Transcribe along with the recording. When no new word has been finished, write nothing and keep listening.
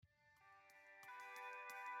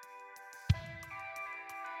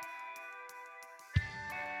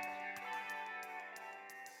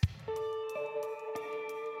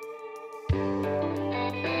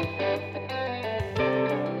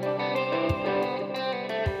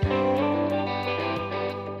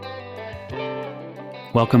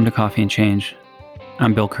Welcome to Coffee and Change.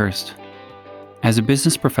 I'm Bill Kirst. As a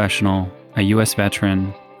business professional, a U.S.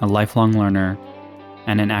 veteran, a lifelong learner,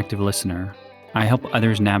 and an active listener, I help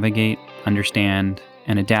others navigate, understand,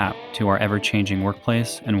 and adapt to our ever-changing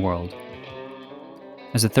workplace and world.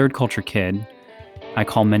 As a third culture kid, I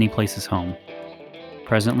call many places home.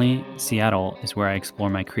 Presently, Seattle is where I explore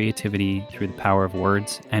my creativity through the power of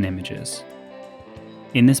words and images.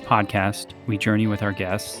 In this podcast, we journey with our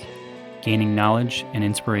guests, gaining knowledge and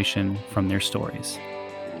inspiration from their stories.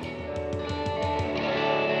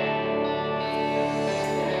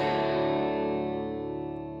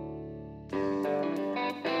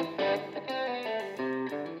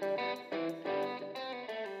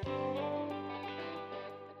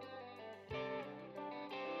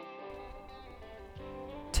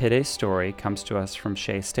 Today's story comes to us from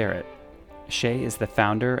Shay Sterrett. Shay is the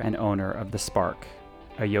founder and owner of The Spark,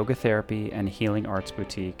 a yoga therapy and healing arts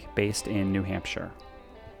boutique based in New Hampshire.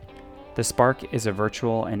 The Spark is a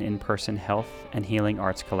virtual and in-person health and healing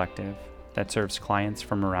arts collective that serves clients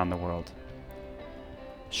from around the world.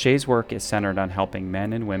 Shay's work is centered on helping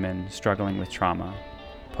men and women struggling with trauma,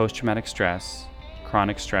 post-traumatic stress,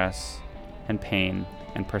 chronic stress, and pain,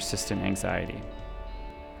 and persistent anxiety.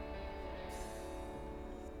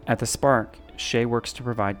 At The Spark, Shay works to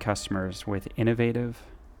provide customers with innovative,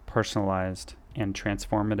 personalized, and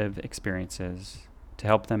transformative experiences to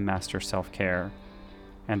help them master self-care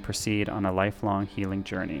and proceed on a lifelong healing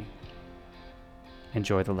journey.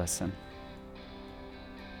 Enjoy the listen.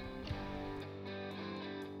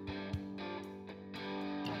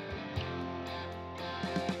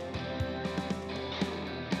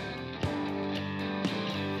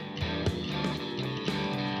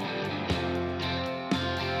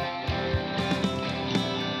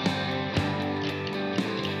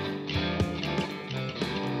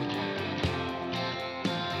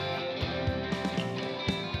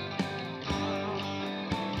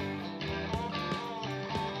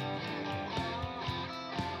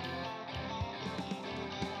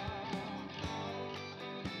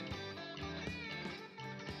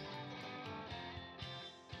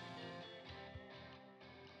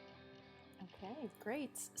 Okay,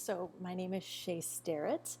 great. So my name is Shay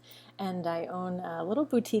Sterrett, and I own a little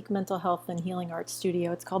boutique mental health and healing arts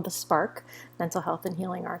studio. It's called The Spark Mental Health and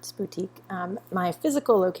Healing Arts Boutique. My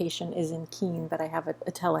physical location is in Keene, but I have a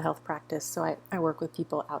telehealth practice, so I work with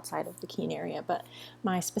people outside of the Keene area. But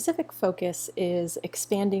my specific focus is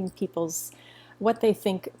expanding people's what they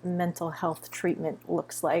think mental health treatment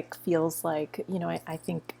looks like, feels like. I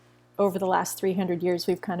think over the last 300 years,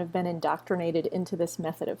 we've kind of been indoctrinated into this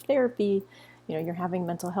method of therapy. You're having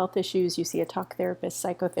mental health issues, you see a talk therapist,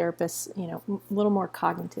 psychotherapist, a little more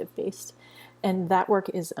cognitive based. And that work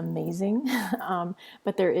is amazing.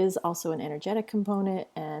 But there is also an energetic component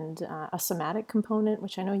and a somatic component,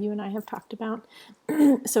 which I know you and I have talked about.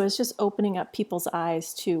 So it's just opening up people's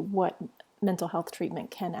eyes to what mental health treatment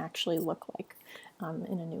can actually look like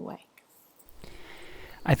in a new way.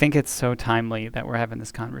 I think it's so timely that we're having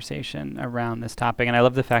this conversation around this topic. And I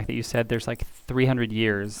love the fact that you said there's like 300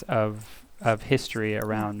 years of history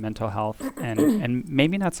around mental health and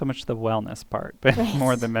maybe not so much the wellness part, but Right.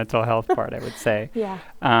 more the mental health part, I would say. Yeah.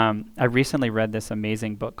 I recently read this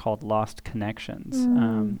amazing book called Lost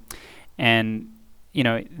Connections. And,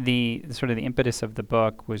 the sort of the impetus of the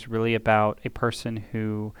book was really about a person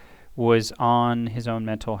who was on his own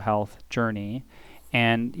mental health journey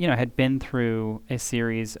and, had been through a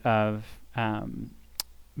series of,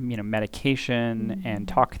 medication and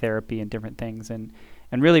talk therapy and different things. And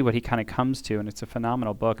really what he kind of comes to, and it's a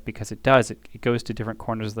phenomenal book because it goes to different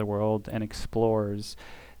corners of the world and explores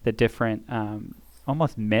the different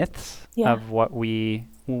almost myths of what we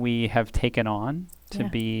have taken on to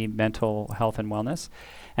be mental health and wellness.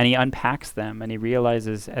 And he unpacks them and he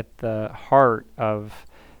realizes at the heart of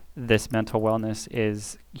this mental wellness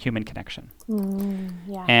is human connection.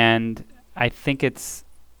 And I think it's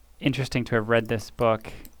interesting to have read this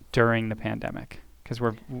book during the pandemic because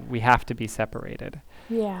we have to be separated.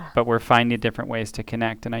 But we're finding different ways to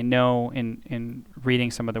connect. And I know in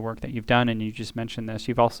reading some of the work that you've done, and you just mentioned this,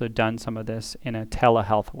 you've also done some of this in a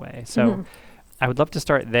telehealth way. So I would love to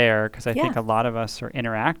start there because I think a lot of us are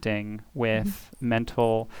interacting with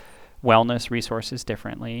mental wellness resources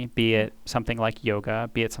differently, be it something like yoga,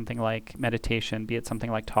 be it something like meditation, be it something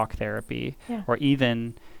like talk therapy, or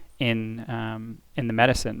even in the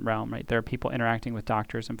medicine realm, right? There are people interacting with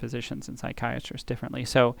doctors and physicians and psychiatrists differently.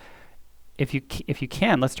 So if you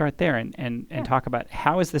can, let's start there and talk about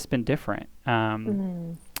how has this been different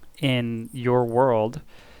in your world,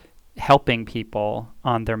 helping people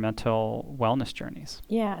on their mental wellness journeys.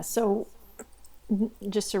 So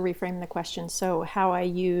just to reframe the question, so how I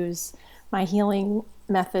use my healing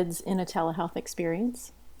methods in a telehealth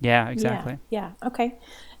experience. Yeah, Yeah, exactly. yeah, okay.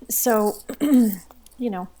 So, you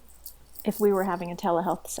know, if we were having a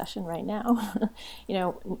telehealth session right now,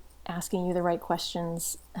 asking you the right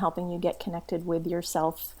questions, helping you get connected with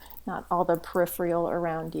yourself, not all the peripheral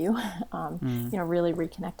around you, Mm. really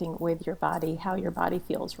reconnecting with your body, how your body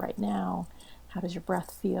feels right now. How does your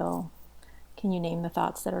breath feel? Can you name the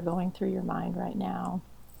thoughts that are going through your mind right now?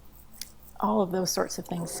 All of those sorts of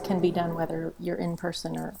things can be done whether you're in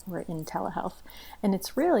person or in telehealth. And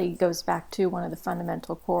it's really goes back to one of the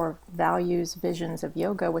fundamental core values, visions of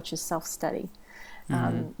yoga, which is self-study.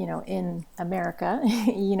 Mm. In America,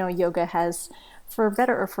 yoga has, for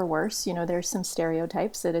better or for worse, there's some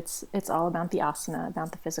stereotypes that it's all about the asana,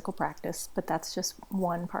 about the physical practice, but that's just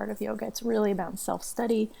one part of yoga. It's really about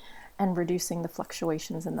self-study and reducing the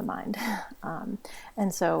fluctuations in the mind.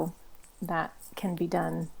 And so that can be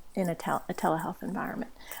done in a telehealth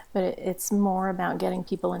environment. But it's more about getting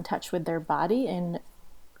people in touch with their body and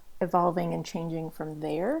evolving and changing from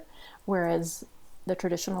there, whereas the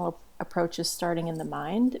traditional approach is starting in the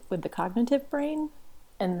mind with the cognitive brain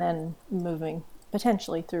and then moving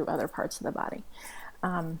potentially through other parts of the body.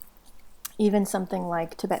 Even something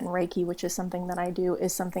like Tibetan Reiki, which is something that I do,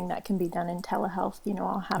 is something that can be done in telehealth.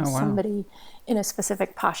 I'll have Oh, wow. somebody in a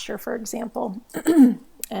specific posture, for example,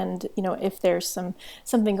 and if there's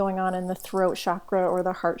something going on in the throat chakra or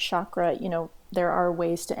the heart chakra, there are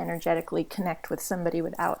ways to energetically connect with somebody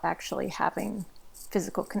without actually having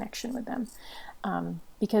physical connection with them,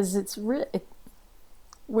 because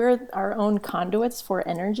we're our own conduits for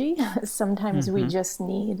energy. Sometimes we Mm-hmm. just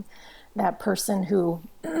need that person who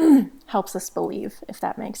helps us believe, if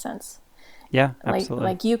that makes sense. Yeah, like absolutely.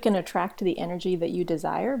 like you can attract the energy that you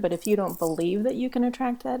desire, but if you don't believe that you can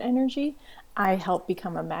attract that energy, I help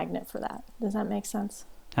become a magnet for that. Does that make sense?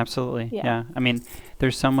 Absolutely. Yeah. Yeah. I mean,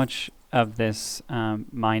 there's so much of this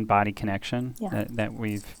mind-body connection Yeah. that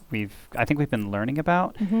I think we've been learning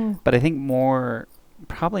about, Mm-hmm. but I think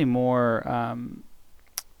probably more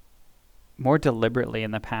deliberately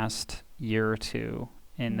in the past year or two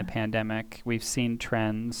in the Yeah. pandemic, we've seen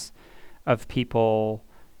trends of people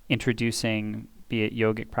introducing, be it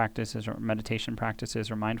yogic practices or meditation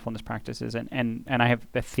practices or mindfulness practices. And I have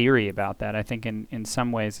a theory about that. I think in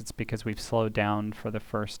some ways it's because we've slowed down for the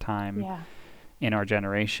first time Yeah. in our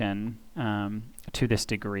generation to this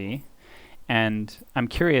degree. And I'm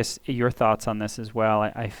curious your thoughts on this as well.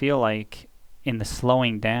 I feel like in the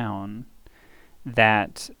slowing down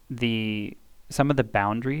that some of the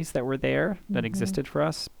boundaries that were there that Mm-hmm. existed for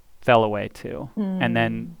us fell away too. And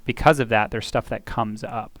then Mm. because of that, there's stuff that comes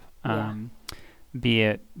up, Yeah. be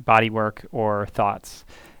it body work or thoughts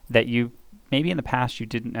that you maybe in the past you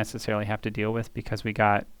didn't necessarily have to deal with because we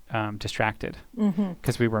got distracted, Mm-hmm.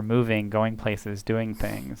 because we were moving, going places, doing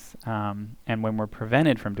things. And when we're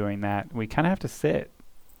prevented from doing that, we kind of have to sit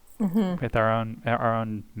Mm-hmm. with our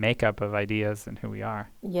own makeup of ideas and who we are.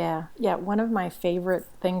 Yeah, yeah. One of my favorite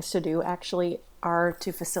things to do actually are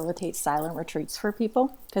to facilitate silent retreats for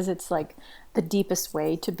people, because it's like the deepest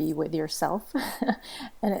way to be with yourself,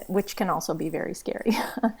 which can also be very scary.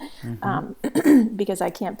 Mm-hmm. um, because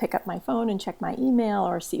I can't pick up my phone and check my email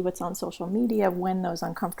or see what's on social media when those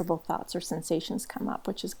uncomfortable thoughts or sensations come up,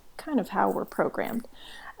 which is kind of how we're programmed.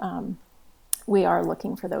 We are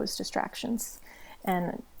looking for those distractions,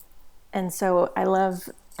 and so I love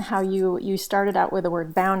how you started out with the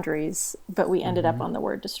word boundaries, but we ended up Mm-hmm. on the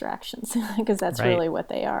word distractions because that's Right. really what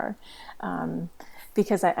they are. Um,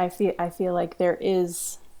 because I feel like there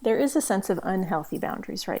is a sense of unhealthy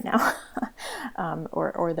boundaries right now,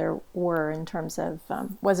 or there were, in terms of,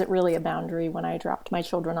 was it really a boundary when I dropped my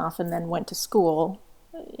children off and then went to school?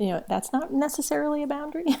 That's not necessarily a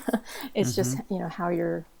boundary. It's Mm-hmm. just how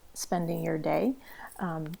you're spending your day.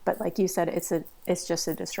 But like you said, it's just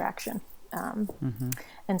a distraction. Mm-hmm.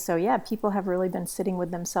 And so, yeah, people have really been sitting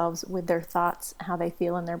with themselves, with their thoughts, how they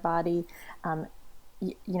feel in their body.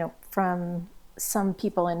 From some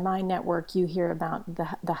people in my network, you hear about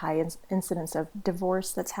the high incidence of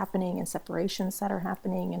divorce that's happening and separations that are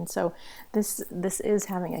happening. And so this is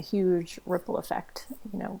having a huge ripple effect,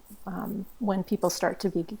 when people start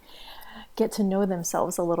to get to know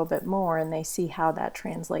themselves a little bit more and they see how that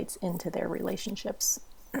translates into their relationships.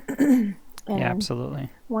 Yeah, And absolutely.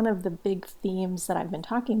 one of the big themes that I've been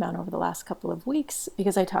talking about over the last couple of weeks,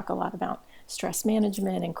 because I talk a lot about stress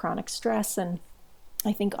management and chronic stress, and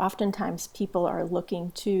I think oftentimes people are looking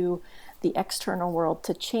to the external world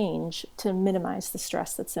to change, to minimize the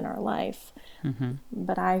stress that's in our life. Mm-hmm.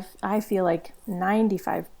 But I feel like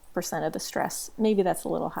 95 of the stress, maybe that's a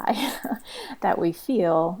little high, that we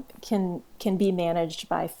feel can be managed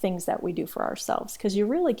by things that we do for ourselves. Because you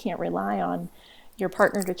really can't rely on your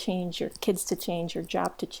partner to change, your kids to change, your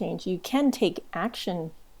job to change. You can take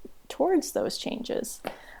action towards those changes,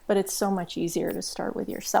 but it's so much easier to start with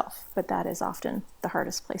yourself. But that is often the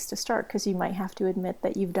hardest place to start, because you might have to admit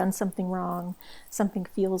that you've done something wrong, something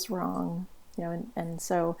feels wrong, and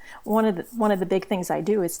so one of the big things I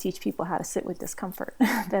do is teach people how to sit with discomfort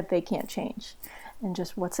that they can't change, and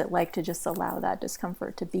just what's it like to just allow that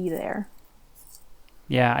discomfort to be there.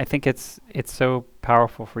 Yeah, I think it's so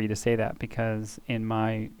powerful for you to say that, because in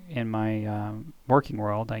my working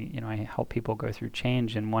world, I help people go through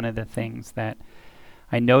change, and one of the things that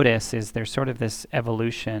I notice is there's sort of this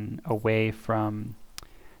evolution away from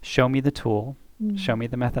show me the tool, show me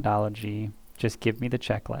the methodology, just give me the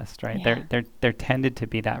checklist, right? Yeah. There tended to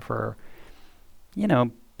be that for,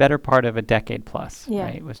 better part of a decade plus, Yeah.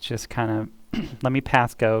 right? It was just kind of let me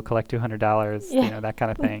pass go, collect $200, Yeah. that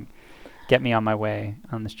kind of thing. Get me on my way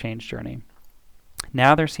on this change journey.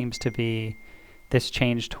 Now there seems to be this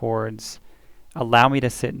change towards allow me to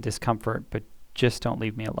sit in discomfort, but just don't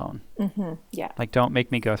leave me alone. Yeah. Like, don't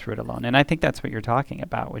make me go through it alone. And I think that's what you're talking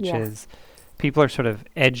about, which Yeah. is people are sort of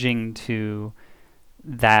edging to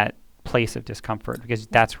that place of discomfort, because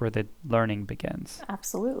that's where the learning begins.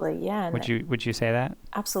 Absolutely. Yeah. And Would you say that?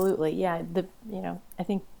 absolutely. Yeah. I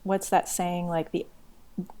think, what's that saying, like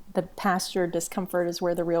the past your discomfort is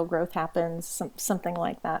where the real growth happens, something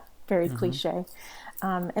like that, very cliche.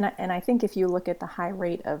 And I think if you look at the high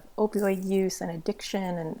rate of opioid use and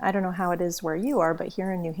addiction, and I don't know how it is where you are, but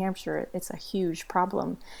here in New Hampshire, it's a huge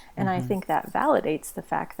problem. And I think that validates the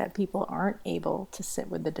fact that people aren't able to sit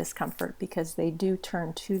with the discomfort, because they do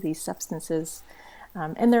turn to these substances.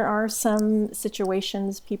 And there are some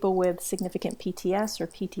situations, people with significant PTS or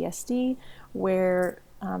PTSD, where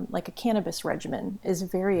like a cannabis regimen is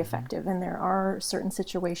very effective. And there are certain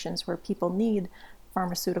situations where people need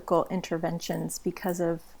pharmaceutical interventions because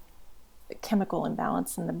of chemical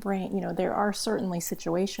imbalance in the brain. There are certainly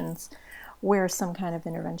situations where some kind of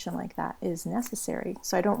intervention like that is necessary.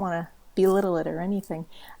 So I don't want to belittle it or anything.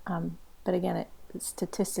 But again,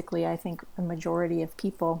 statistically, I think a majority of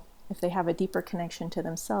people, if they have a deeper connection to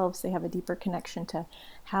themselves, they have a deeper connection to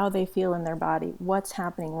how they feel in their body, what's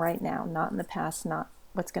happening right now, not in the past, not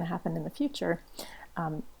what's going to happen in the future.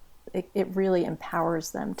 It really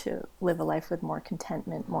empowers them to live a life with more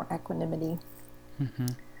contentment, more equanimity.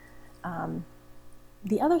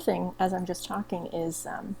 The other thing, as I'm just talking, is,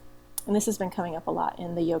 and this has been coming up a lot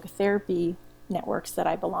in the yoga therapy networks that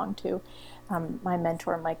I belong to, my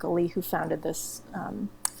mentor, Michael Lee, who founded this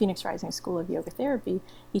Phoenix Rising School of Yoga Therapy,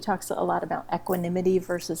 he talks a lot about equanimity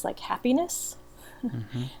versus like happiness.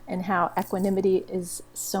 And how equanimity is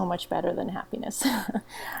so much better than happiness.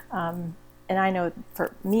 And I know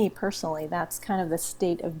for me personally, that's kind of the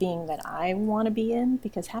state of being that I want to be in,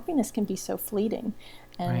 because happiness can be so fleeting.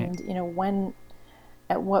 And, Right.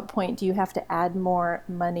 at what point do you have to add more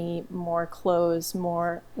money, more clothes,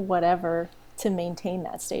 more whatever to maintain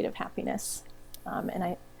that state of happiness?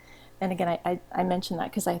 And again, I mention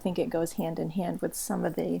that because I think it goes hand in hand with some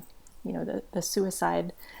of the, the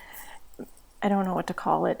suicide, I don't know what to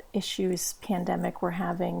call it, issues, pandemic we're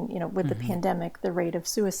having, with the pandemic, the rate of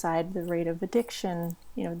suicide, the rate of addiction,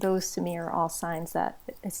 those to me are all signs that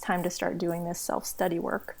it's time to start doing this self-study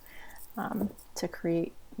work, to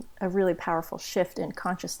create a really powerful shift in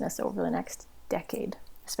consciousness over the next decade,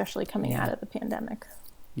 especially coming out of the pandemic.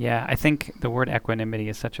 Yeah, I think the word equanimity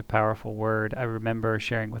is such a powerful word. I remember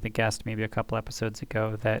sharing with a guest maybe a couple episodes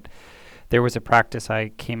ago that there was a practice I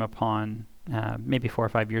came upon maybe 4 or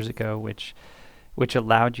 5 years ago, which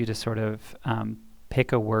allowed you to sort of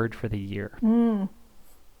pick a word for the year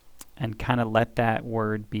and kind of let that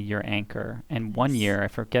word be your anchor. And one year, I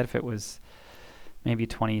forget if it was maybe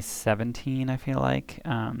 2017, I feel like,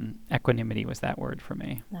 equanimity was that word for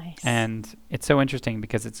me. Nice. And it's so interesting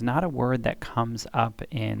because it's not a word that comes up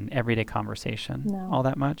in everyday conversation all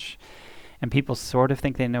that much. And people sort of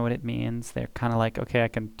think they know what it means. They're kind of like, okay, I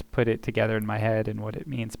can put it together in my head and what it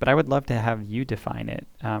means. But I would love to have you define it.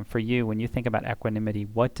 For you, when you think about equanimity,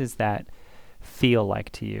 what does that feel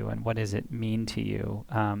like to you, and what does it mean to you?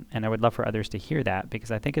 And I would love for others to hear that,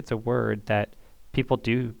 because I think it's a word that people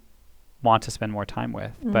do want to spend more time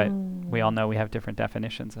with, but we all know we have different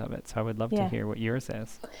definitions of it. So I would love to hear what yours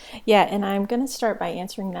is. Yeah, and I'm going to start by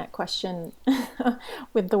answering that question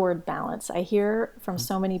with the word balance. I hear from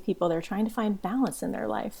so many people, they're trying to find balance in their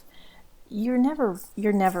life. You're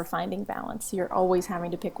never finding balance. You're always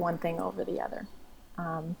having to pick one thing over the other.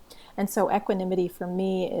 And so equanimity for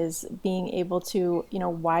me is being able to,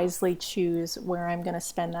 wisely choose where I'm going to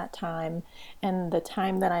spend that time, and the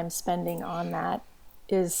time that I'm spending on that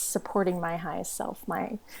is supporting my highest self,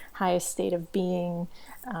 my highest state of being.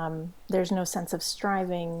 There's no sense of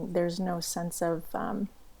striving. There's no sense of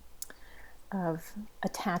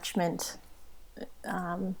attachment.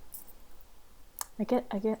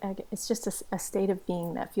 It's just a state of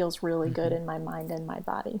being that feels really good Mm-hmm. in my mind and my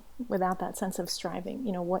body without that sense of striving.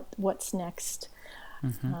 What's next?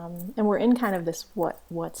 Mm-hmm. And we're in kind of this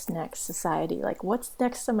what's next society. Like, what's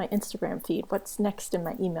next on my Instagram feed? What's next in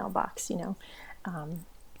my email box?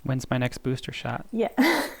 When's my next booster shot? Yeah,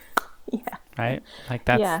 yeah, Right? Like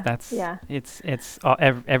yeah, that's yeah, it's all,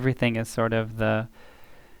 everything is sort of the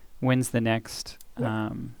when's the next yeah,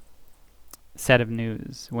 set of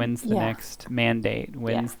news? When's the yeah, next mandate? yeah.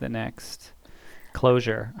 When's the next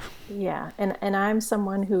closure? Yeah, and I'm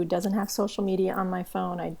someone who doesn't have social media on my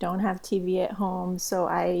phone. I don't have TV at home, so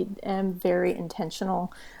I am very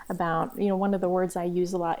intentional about, one of the words I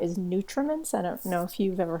use a lot is nutriments. I don't know if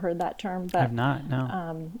you've ever heard that term, I've but not.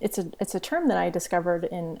 No. it's a term that I discovered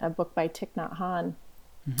in a book by Thich Nhat Hanh.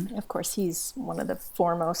 Mm-hmm. Of course, he's one of the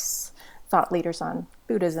foremost thought leaders on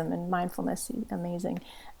Buddhism and mindfulness. Amazing.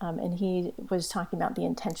 And he was talking about the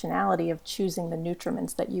intentionality of choosing the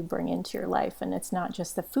nutriments that you bring into your life. And it's not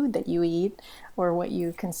just the food that you eat or what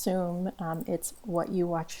you consume, it's what you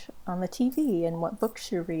watch on the TV and what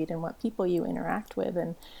books you read and what people you interact with.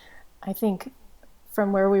 And I think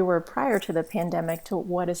from where we were prior to the pandemic to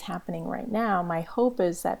what is happening right now, my hope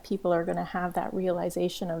is that people are going to have that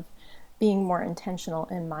realization of being more intentional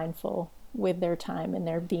and mindful with their time and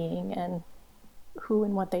their being and who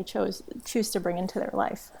and what they choose to bring into their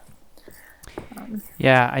life.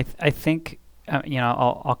 Yeah, I think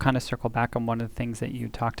I'll kind of circle back on one of the things that you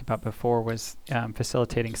talked about before was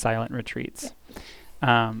facilitating silent retreats.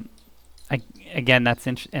 Um, Again, that's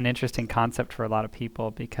an interesting concept for a lot of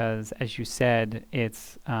people because, as you said,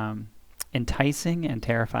 it's enticing and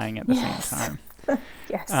terrifying at the Yes. same time.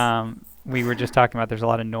 Yes. We were just talking about there's a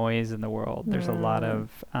lot of noise in the world. There's a lot Mm.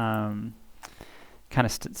 of kind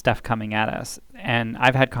of stuff coming at us. And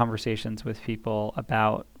I've had conversations with people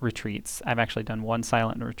about retreats. I've actually done one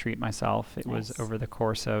silent retreat myself. It was Nice. over the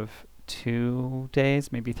course of 2 days,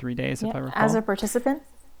 maybe 3 days, if I Yeah. recall. As a participant?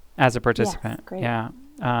 As a Yeah. participant, Great. yeah.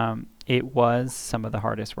 It was some of the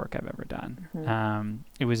hardest work I've ever done. Mm-hmm.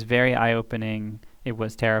 It was very eye-opening. It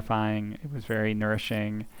was terrifying. It was very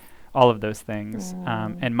nourishing. All of those things.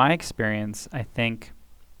 Mm. And my experience, I think,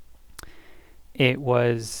 it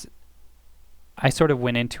was I sort of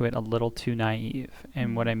went into it a little too naive.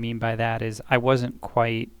 And what I mean by that is I wasn't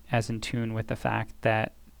quite as in tune with the fact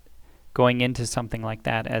that going into something like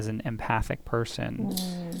that as an empathic person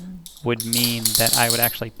would mean that I would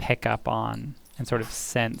actually pick up on and sort of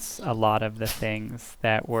sense a lot of the things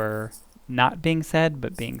that were not being said,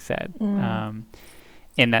 but being said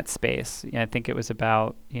in that space. I think it was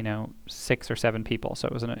about 6 or 7 people, so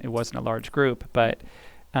it wasn't a large group. But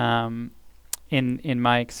in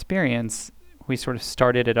my experience, we sort of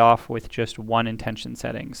started it off with just one intention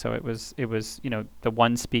setting. So it was the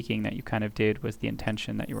one speaking that you kind of did was the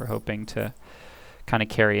intention that you were hoping to kind of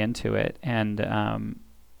carry into it, and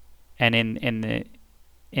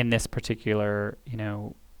in this particular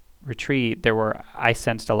retreat, I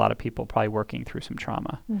sensed a lot of people probably working through some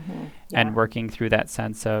trauma and working through that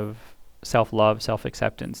sense of self-love,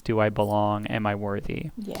 self-acceptance. Do I belong? Am I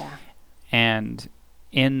worthy? Yeah. And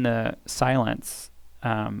in the silence,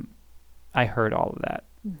 I heard all of that.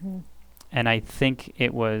 And I think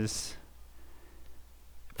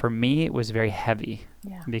for me, it was very heavy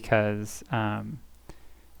because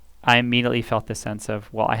I immediately felt the sense of,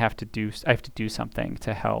 well, I have to do something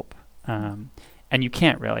to help. And you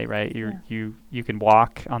can't really, right? You can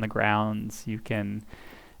walk on the grounds, you can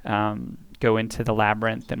go into the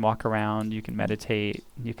labyrinth and walk around, you can meditate,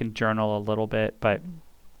 you can journal a little bit, but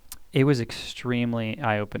it was extremely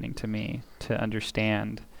eye-opening to me to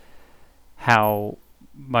understand how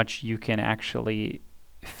much you can actually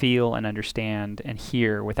feel and understand and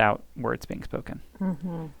hear without words being spoken.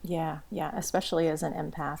 Yeah, especially as an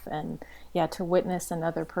empath, and to witness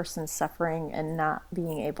another person's suffering and not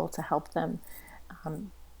being able to help them.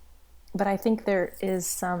 But I think there is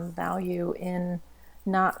some value in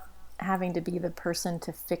not having to be the person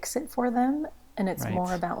to fix it for them, and it's Right.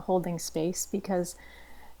 more about holding space, because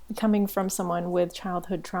coming from someone with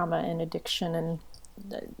childhood trauma and addiction, and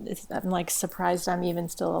I'm like surprised I'm even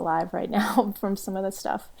still alive right now from some of the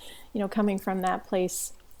stuff, coming from that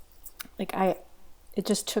place. Like it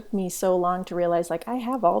just took me so long to realize like I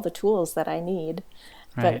have all the tools that I need,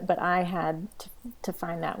 Right. but I had to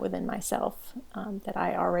find that within myself, that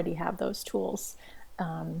I already have those tools.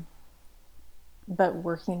 But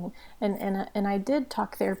working and I did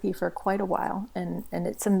talk therapy for quite a while, and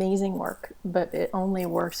it's amazing work, but it only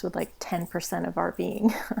works with like 10% of our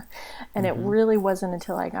being. And it Mm-hmm. really wasn't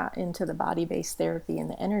until I got into the body-based therapy and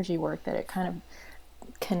the energy work that it kind of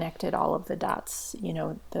connected all of the dots. You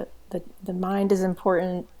know, the mind is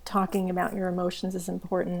important, talking about your emotions is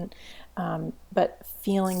important, but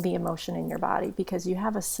feeling the emotion in your body, because you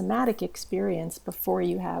have a somatic experience before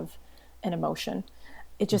you have an emotion.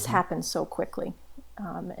 It just Mm-hmm. happens so quickly.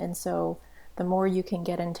 And so the more you can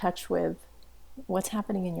get in touch with what's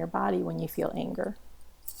happening in your body when you feel anger,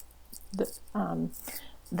 the,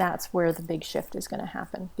 that's where the big shift is going to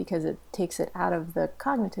happen, because it takes it out of the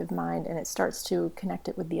cognitive mind and it starts to connect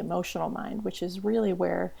it with the emotional mind, which is really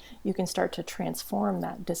where you can start to transform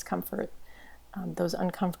that discomfort, those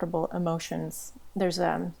uncomfortable emotions. There's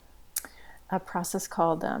a process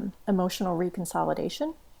called emotional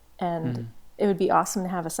reconsolidation, and Mm. it would be awesome to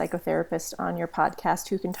have a psychotherapist on your podcast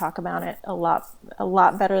who can talk about it a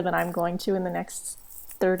lot better than I'm going to in the next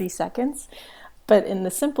 30 seconds. But in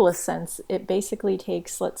the simplest sense, it basically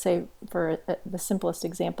takes, let's say, for the simplest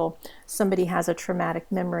example, somebody has a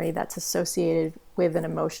traumatic memory that's associated with an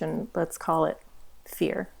emotion, let's call it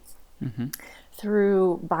fear. Mm-hmm.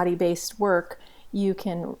 Through body based work, you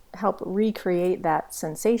can help recreate that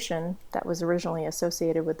sensation that was originally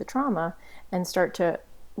associated with the trauma and start to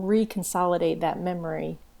reconsolidate that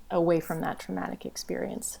memory away from that traumatic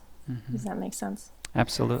experience. Mm-hmm. Does that make sense?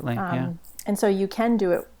 Absolutely. Yeah. And so you can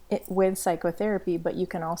do it with psychotherapy, but you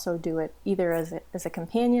can also do it either as a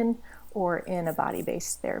companion or in a body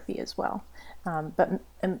based therapy as well. But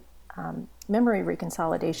memory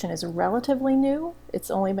reconsolidation is relatively new.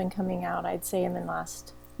 It's only been coming out, I'd say, in the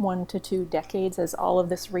last 1 to 2 decades as all of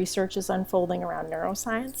this research is unfolding around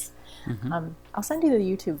neuroscience. Mm-hmm. I'll send you the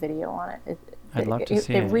YouTube video on it. I'd love to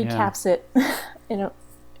see It it. Yeah. recaps it in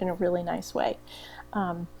a really nice way.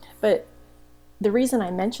 But the reason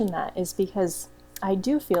I mention that is because I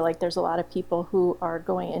do feel like there's a lot of people who are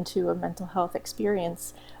going into a mental health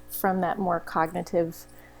experience from that more cognitive,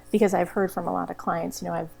 because I've heard from a lot of clients,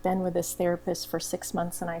 I've been with this therapist for 6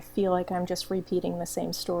 months and I feel like I'm just repeating the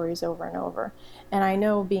same stories over and over. And I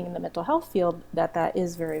know, being in the mental health field, that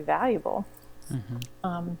is very valuable.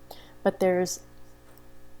 Mm-hmm. But there's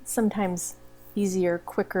sometimes easier,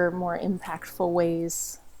 quicker, more impactful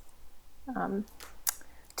ways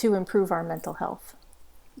to improve our mental health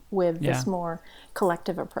with Yeah. this more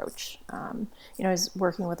collective approach. I was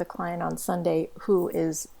working with a client on Sunday who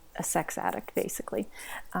is a sex addict, basically.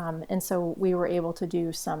 And so we were able to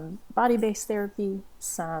do some body-based therapy,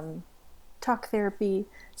 some talk therapy,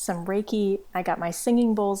 some Reiki. I got my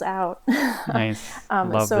singing bowls out. Nice.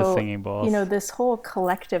 Love the So, singing bowls. this whole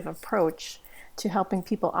collective approach to helping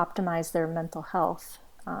people optimize their mental health,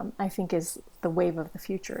 I think, is the wave of the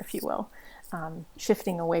future, if you will.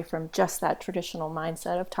 Shifting away from just that traditional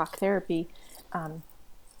mindset of talk therapy,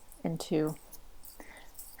 into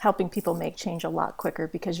helping people make change a lot quicker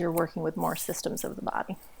because you're working with more systems of the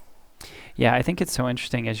body. Yeah, I think it's so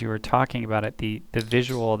interesting as you were talking about it. The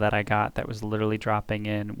visual that I got that was literally dropping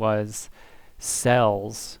in was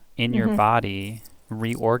cells in your body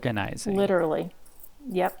reorganizing. Literally.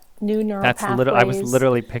 Yep. New neural That's I was pathways.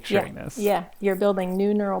 literally Yeah, picturing this. yeah. You're building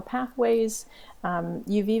new neural pathways.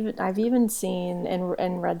 I've even seen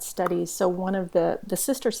and read studies. So one of the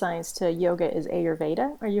sister science to yoga is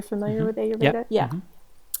Ayurveda. Are you familiar Mm-hmm. with Ayurveda? Yep. Yeah. Mm-hmm.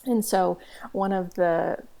 And so one of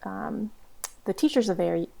the teachers of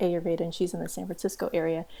Ayurveda, and she's in the San Francisco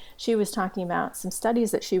area, she was talking about some studies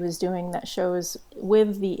that she was doing that shows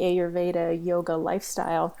with the Ayurveda yoga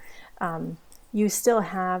lifestyle, you still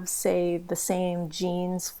have, say, the same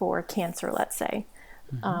genes for cancer, let's say,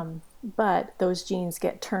 Mm-hmm. but those genes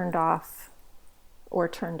get turned off or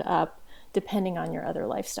turned up depending on your other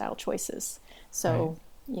lifestyle choices. Right. So,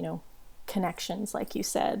 connections, like you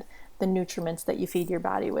said, the nutriments that you feed your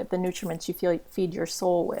body with, the nutriments you feed your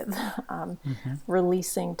soul with, Mm-hmm.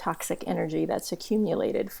 releasing toxic energy that's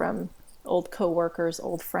accumulated from old coworkers,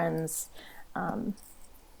 old friends,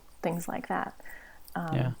 things like that.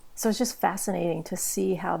 Yeah. So it's just fascinating to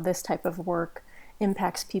see how this type of work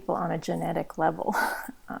impacts people on a genetic level.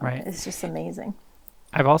 Right. It's just amazing.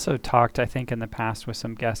 I've also talked, I think, in the past with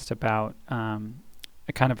some guests about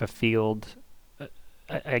a kind of a field,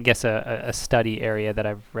 I guess a study area that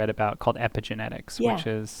I've read about called epigenetics, Yeah. which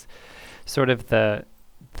is sort of the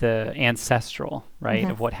ancestral, right,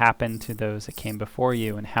 of what happened to those that came before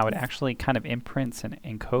you and how it actually kind of imprints and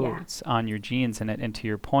encodes on your genes. And to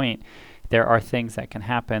your point, there are things that can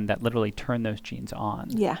happen that literally turn those genes on.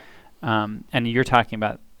 Yeah. And you're talking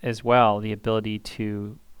about as well the ability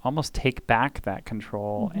to almost take back that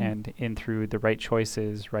control and in through the right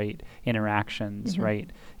choices, right interactions, right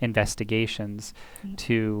investigations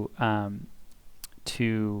to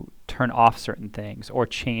turn off certain things or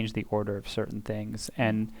change the order of certain things.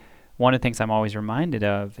 And one of the things I'm always reminded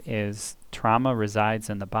of is trauma resides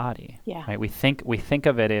in the body. Yeah. Right? We think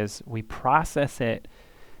of it as we process it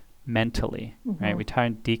mentally, right? We try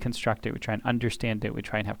and deconstruct it, we try and understand it, we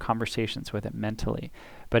try and have conversations with it mentally,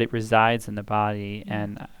 but it resides in the body.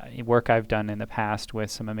 And work I've done in the past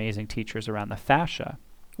with some amazing teachers around the fascia,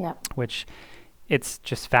 which it's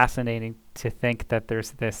just fascinating to think that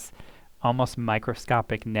there's this almost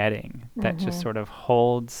microscopic netting that just sort of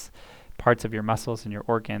holds parts of your muscles and your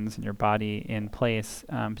organs and your body in place.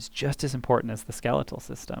 Is just as important as the skeletal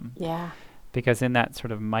system. Yeah. Because in that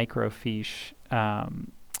sort of microfiche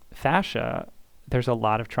fascia, there's a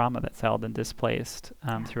lot of trauma that's held and displaced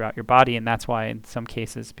throughout your body. And that's why in some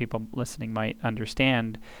cases people listening might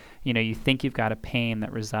understand, you think you've got a pain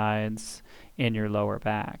that resides in your lower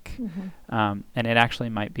back. And it actually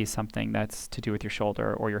might be something that's to do with your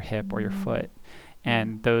shoulder or your hip or your foot.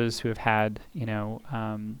 And those who have had,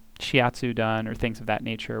 shiatsu done or things of that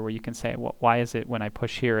nature where you can say, well, why is it when I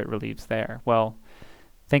push here, it relieves there? Well,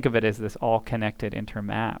 think of it as this all connected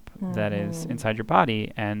intermap that is inside your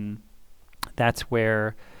body. And that's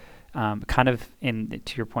where kind of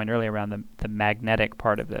to your point earlier around the magnetic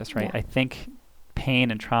part of this, right? I think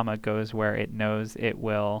pain and trauma goes where it knows it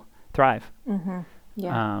will thrive. And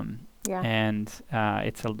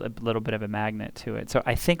it's a little bit of a magnet to it. So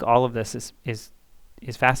I think all of this is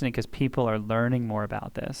fascinating because people are learning more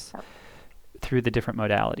about this through the different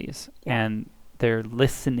modalities. And they're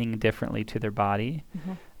listening differently to their body.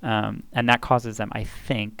 And that causes them, I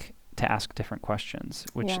think, to ask different questions,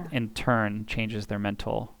 which in turn changes their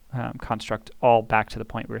mental construct, all back to the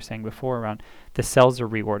point we were saying before around the cells are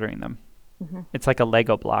reordering them. It's like a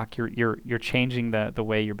Lego block. You're changing the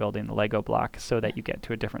way you're building the Lego block so that you get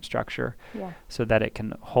to a different structure, so that it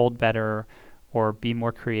can hold better or be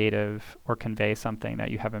more creative or convey something that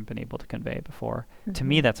you haven't been able to convey before. To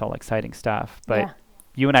me, that's all exciting stuff. But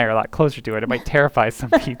you and I are a lot closer to it. It might terrify some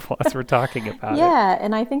people as we're talking about it. Yeah,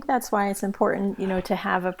 and I think that's why it's important, to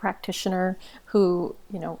have a practitioner who,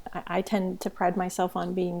 I tend to pride myself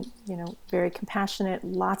on being, very compassionate,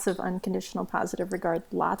 lots of unconditional positive regard,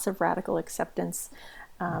 lots of radical acceptance,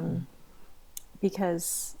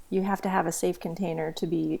 because you have to have a safe container to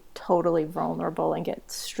be totally vulnerable and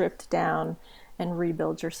get stripped down and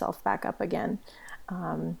rebuild yourself back up again.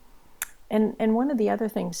 And one of the other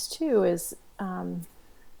things too is,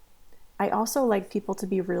 I also like people to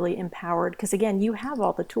be really empowered because, again, you have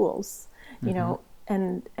all the tools,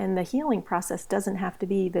 and the healing process doesn't have to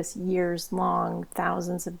be this years long,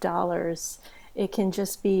 thousands of dollars. It can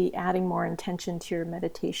just be adding more intention to your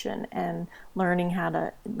meditation and learning how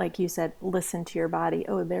to, like you said, listen to your body.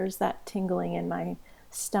 Oh, there's that tingling in my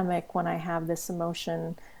stomach when I have this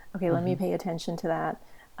emotion. Okay, let me pay attention to that.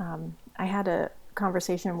 I had a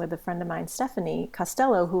conversation with a friend of mine, Stephanie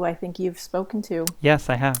Costello, who I think you've spoken to. Yes,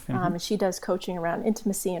 I have. She does coaching around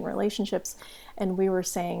intimacy and relationships. And we were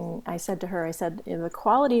saying, I said to her, the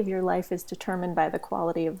quality of your life is determined by the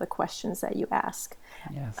quality of the questions that you ask.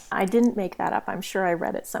 Yes. I didn't make that up. I'm sure I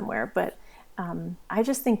read it somewhere. But I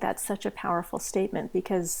just think that's such a powerful statement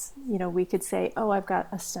because, we could say, oh, I've got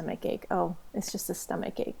a stomach ache. Oh, it's just a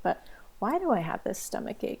stomach ache. But why do I have this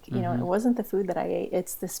stomach ache? It wasn't the food that I ate.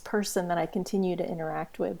 It's this person that I continue to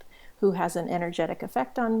interact with who has an energetic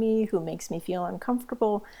effect on me, who makes me feel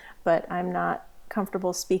uncomfortable, but I'm not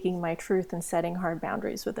comfortable speaking my truth and setting hard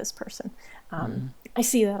boundaries with this person. I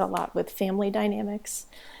see that a lot with family dynamics,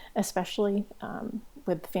 especially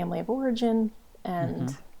with family of origin.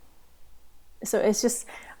 And so it's just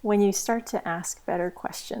when you start to ask better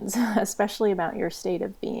questions, especially about your state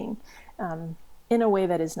of being, in a way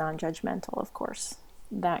that is non-judgmental, of course,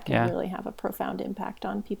 that can really have a profound impact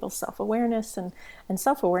on people's self-awareness. And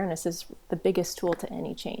self-awareness is the biggest tool to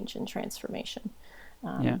any change and transformation.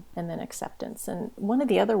 And then acceptance. And one of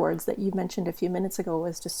the other words that you mentioned a few minutes ago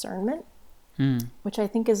was discernment, which I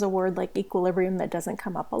think is a word like equilibrium that doesn't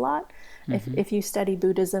come up a lot. If you study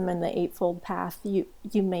Buddhism and the Eightfold Path, you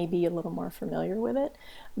may be a little more familiar with it.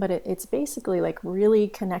 But it's basically like really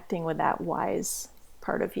connecting with that wise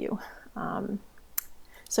part of you.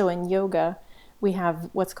 So in yoga, we have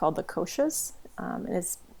what's called the koshas.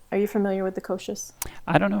 Are you familiar with the koshas?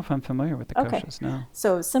 I don't know if I'm familiar with the koshas, no.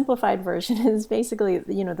 So simplified version is basically,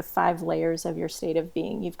 the 5 layers of your state of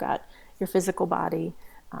being. You've got your physical body,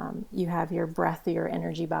 you have your breath, your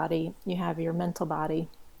energy body, you have your mental body,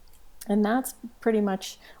 And that's pretty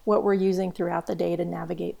much what we're using throughout the day to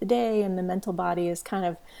navigate the day. And the mental body is kind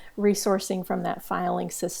of resourcing from that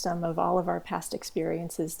filing system of all of our past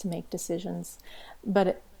experiences to make decisions.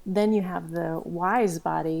 But then you have the wise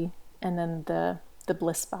body, and then the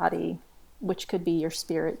bliss body, which could be your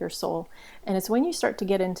spirit, your soul. And it's when you start to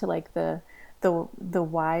get into like the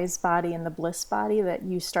wise body and the bliss body that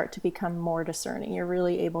you start to become more discerning. You're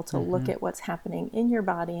really able to look at what's happening in your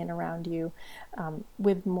body and around you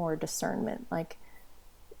with more discernment. Like,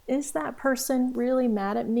 is that person really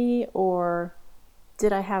mad at me, or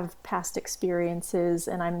did I have past experiences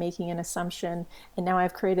and I'm making an assumption, and now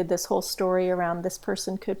I've created this whole story around this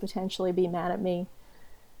person could potentially be mad at me?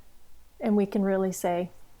 And we can really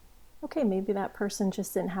say, okay, maybe that person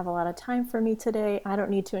just didn't have a lot of time for me today. I don't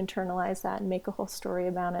need to internalize that and make a whole story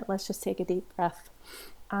about it. Let's just take a deep breath.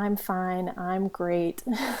 I'm fine. I'm great.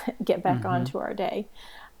 Get back on to our day.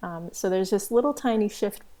 So there's this little tiny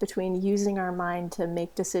shift between using our mind to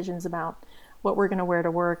make decisions about what we're going to wear to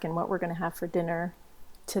work and what we're going to have for dinner,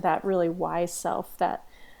 to that really wise self that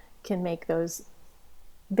can make those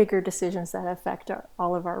bigger decisions that affect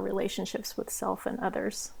all of our relationships with self and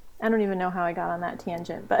others. I don't even know how I got on that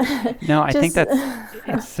tangent, but no, I think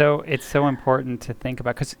it's so important to think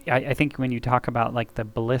about, because I think when you talk about like the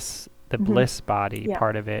bliss body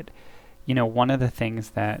part of it, one of the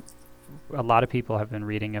things that a lot of people have been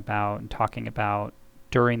reading about and talking about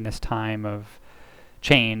during this time of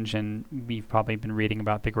change, and we've probably been reading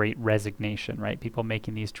about the Great Resignation, right? People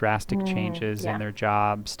making these drastic changes in their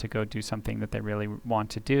jobs to go do something that they really want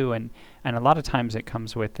to do, and a lot of times it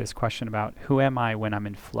comes with this question about who am I when I'm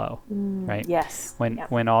in flow, right? Yes.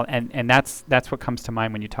 When all and that's what comes to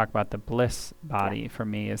mind when you talk about the bliss body. For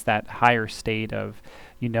me, is that higher state of,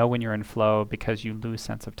 when you're in flow because you lose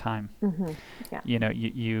sense of time.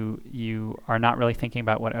 You are not really thinking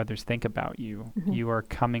about what others think about you. You are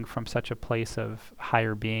coming from such a place of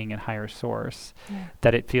higher being and higher source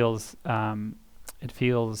that it feels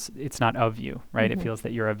it's not of you, right? It feels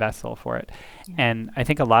that you're a vessel for it. And I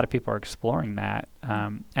think a lot of people are exploring that.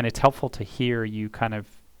 And it's helpful to hear you kind of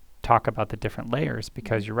talk about the different layers,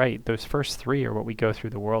 because you're right. Those first three are what we go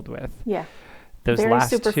through the world with. Yeah. Those very last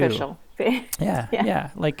superficial. two. Yeah.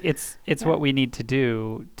 Like it's what we need to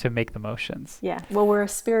do to make the motions. Yeah. Well, we're a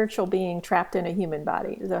spiritual being trapped in a human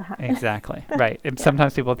body. So exactly. Right. And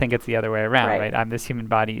sometimes people think it's the other way around, right? I'm this human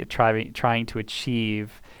body trying to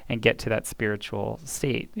achieve and get to that spiritual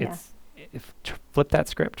state. Flip that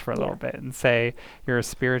script for a little bit and say you're a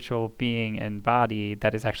spiritual being and body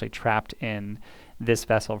that is actually trapped in this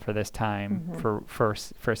vessel for this time for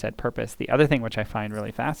said purpose. The other thing which I find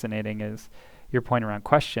really fascinating is your point around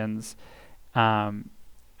questions.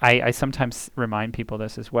 I sometimes remind people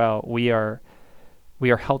this as well. We are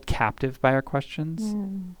held captive by our questions,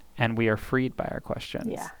 and we are freed by our questions.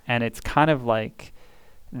 Yeah. And it's kind of like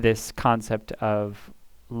this concept of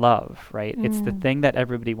love, right? It's the thing that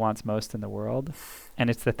everybody wants most in the world, and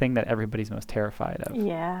it's the thing that everybody's most terrified of.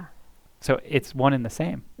 Yeah. So it's one and the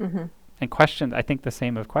same. And questions, I think the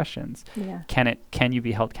same of questions. Yeah. Can you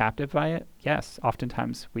be held captive by it? Yes,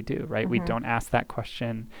 oftentimes we do, right? We don't ask that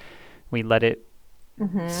question. We let it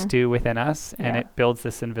stew within us, and it builds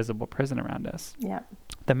this invisible prison around us. Yeah.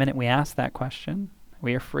 The minute we ask that question,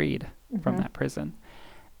 we are freed from that prison.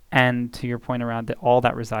 And to your point around that, all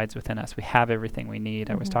that resides within us. We have everything we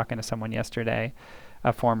need. I was talking to someone yesterday,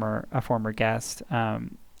 a former guest,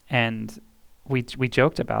 and we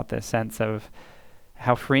joked about this sense of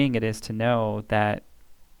how freeing it is to know that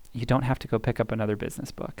you don't have to go pick up another business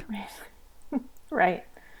book. Right.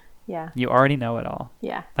 Yeah. You already know it all.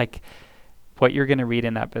 Yeah. Like, what you're going to read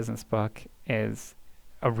in that business book is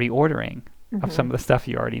a reordering of some of the stuff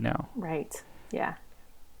you already know. Right. Yeah.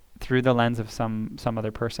 Through the lens of some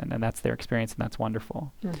other person, and that's their experience, and that's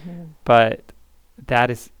wonderful. But that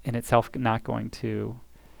is in itself not going to,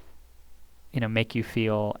 make you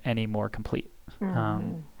feel any more complete.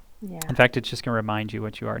 In fact, it's just going to remind you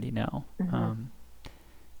what you already know.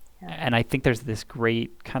 And I think there's this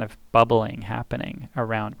great kind of bubbling happening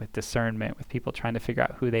around with discernment, with people trying to figure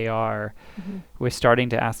out who they are. We're starting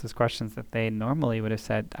to ask those questions that they normally would have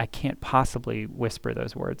said, I can't possibly whisper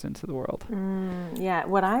those words into the world. Yeah,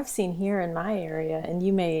 what I've seen here in my area, and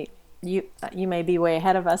you may be way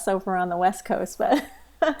ahead of us over on the West Coast, but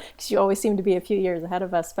because you always seem to be a few years ahead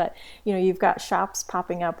of us, but you've got shops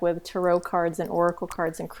popping up with tarot cards and oracle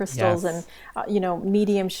cards and crystals and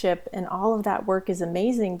mediumship, and all of that work is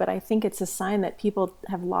amazing, but I think it's a sign that people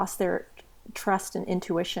have lost their trust and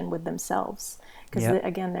intuition with themselves, because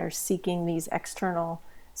again, they're seeking these external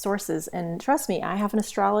sources. And trust me, I have an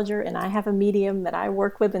astrologer and I have a medium that I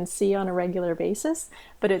work with and see on a regular basis,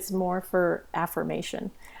 but it's more for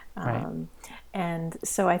affirmation. Right. And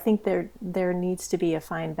so I think there needs to be a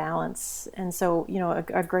fine balance. And so,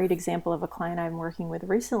 a great example of a client I'm working with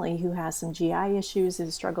recently who has some GI issues,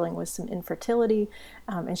 is struggling with some infertility,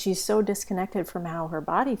 and she's so disconnected from how her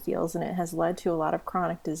body feels, and it has led to a lot of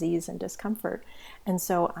chronic disease and discomfort. And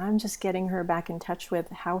so I'm just getting her back in touch with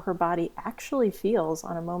how her body actually feels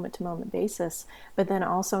on a moment to moment basis, but then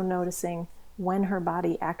also noticing when her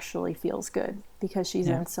body actually feels good, because she's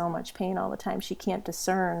Yeah. in so much pain all the time. She can't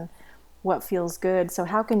discern what feels good. So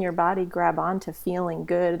how can your body grab onto feeling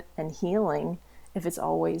good and healing if it's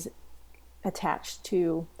always attached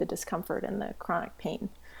to the discomfort and the chronic pain?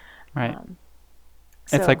 Right. Um,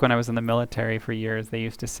 It's like so, when I was in the military for years, they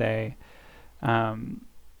used to say, um,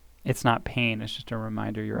 it's not pain, it's just a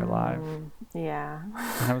reminder you're alive. yeah.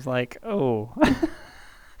 And I was like, oh,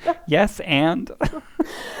 yes, and?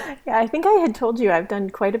 Yeah, I think I had told you I've done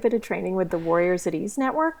quite a bit of training with the Warriors at Ease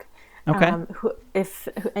Network. Okay. If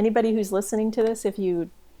anybody who's listening to this, if you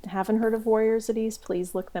haven't heard of Warriors at Ease,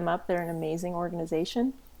 please look them up. They're an amazing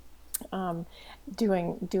organization, um,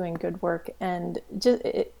 doing good work. And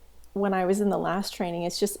when I was in the last training,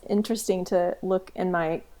 it's just interesting to look. And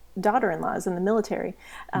my daughter-in-law is in the military,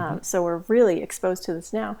 Hmm. so we're really exposed to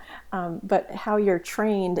this now. But how you're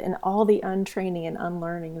trained and all the untraining and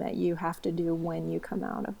unlearning that you have to do when you come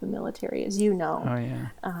out of the military, as you know, Oh, yeah.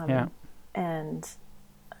 Yeah. um, and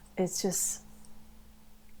it's just,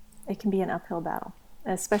 it can be an uphill battle,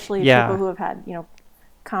 especially people Yeah. who have had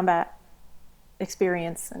combat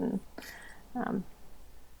experience, and um,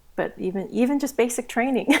 but even just basic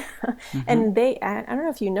training. Hmm. And I don't know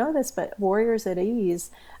if you know this, but Warriors at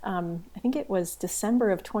Ease, I think it was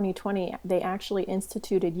December of 2020, they actually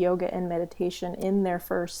instituted yoga and meditation in their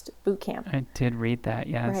first boot camp. I did read that, Right,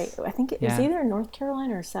 yes. I think it was Yeah. either North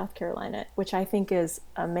Carolina or South Carolina, which I think is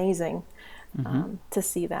amazing, Hmm. to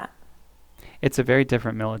see that. It's a very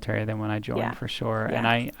different military than when I Yeah, joined, for sure. And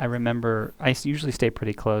yeah, I remember usually stay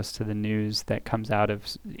pretty close to the news that comes out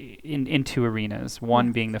of in two arenas. yeah,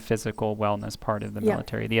 One being the physical wellness part of the yeah,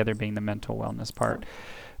 military, the other being the mental wellness yeah. part,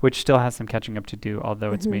 which still has some catching up to do,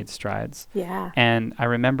 although it's Hmm. made strides. Yeah. And I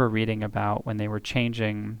remember reading about when they were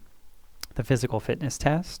changing the physical fitness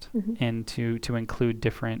test Hmm. and to include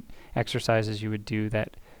different exercises you would do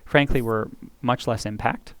that frankly were much less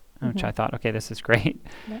impact, which Hmm. I thought, okay, this is great,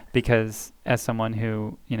 Yeah. because as someone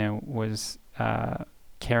who was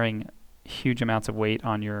carrying huge amounts of weight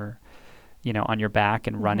on your back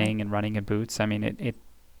and Hmm. running in boots, I mean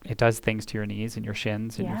it does things to your knees and your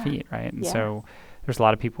shins and your Yeah. feet, right? And Yeah. so there's a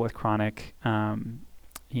lot of people with chronic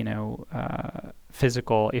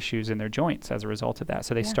physical issues in their joints as a result of that.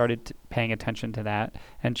 So they Yeah. started paying attention to that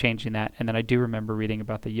and changing that. And then I do remember reading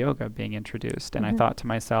about the yoga being introduced. And I Hmm. thought to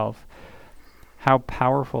myself, how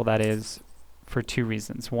powerful that is for two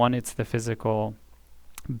reasons. One, it's the physical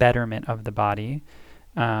betterment of the body.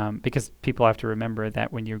 Because people have to remember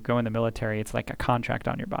that when you go in the military, it's like a contract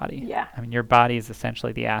on your body. Yeah. I mean, your body is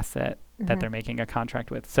essentially the asset that Hmm. they're making a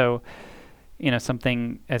contract with. So,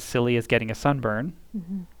 something as silly as getting a sunburn,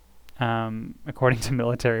 Hmm. according to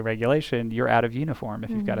military regulation, you're out of uniform if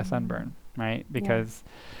you've got a Hmm. sunburn, right? Yeah. Because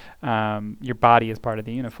your body is part of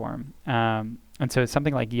the uniform. And so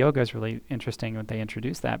something like yoga is really interesting when they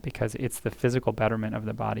introduce that, because it's the physical betterment of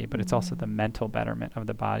the body, but it's also the Hmm. mental betterment of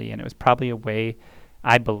the body. And it was probably a way,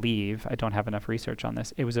 I believe, I don't have enough research on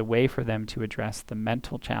this, it was a way for them to address the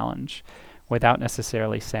mental challenge without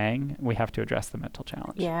necessarily saying we have to address the mental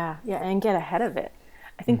challenge. Yeah. Yeah. And get ahead of it.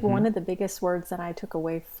 I think Hmm. one of the biggest words that I took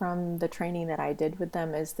away from the training that I did with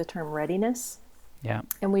them is the term readiness. Yeah.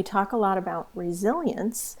 And we talk a lot about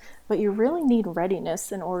resilience, but you really need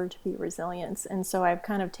readiness in order to be resilient. And so I've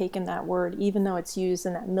kind of taken that word, even though it's used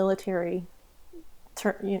in that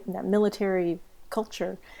that military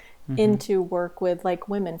culture, Hmm. into work with like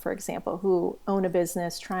women, for example, who own a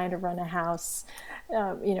business, trying to run a house,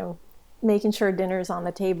 uh, you know, making sure dinner's on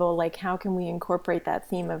the table. Like, how can we incorporate that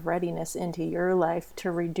theme of readiness into your life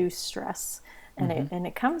to reduce stress? And Hmm.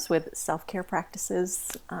 it comes with self care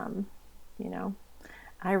practices. You know,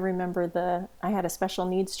 I had a special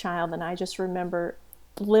needs child, and I just remember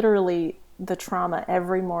literally the trauma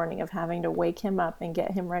every morning of having to wake him up and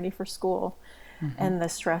get him ready for school, Hmm. and the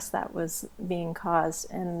stress that was being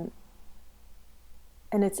caused. And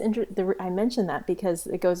I mentioned that because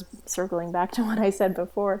it goes circling back to what I said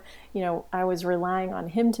before. I was relying on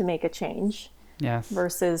him to make a change Yes.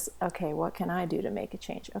 versus, okay, what can I do to make a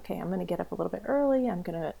change? Okay, I'm going to get up a little bit early. I'm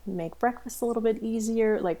going to make breakfast a little bit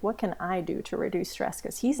easier. Like, what can I do to reduce stress?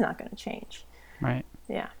 Because he's not going to change. Right.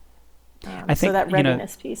 Yeah. I So think, that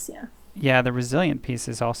readiness piece, yeah. yeah, the resilient piece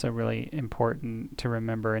is also really important to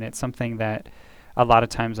remember, and it's something that a lot of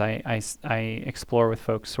times I explore with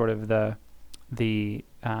folks sort of the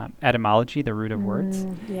etymology, the root of words.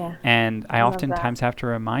 Yeah, And I I love that. oftentimes have to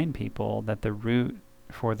remind people that the root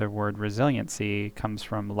for the word resiliency comes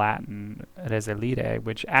from Latin resilire,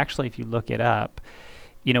 which actually, if you look it up,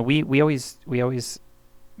 we always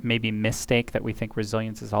maybe mistake that we think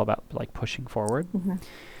resilience is all about like pushing forward.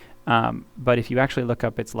 Hmm. But if you actually look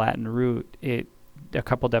up its Latin root, a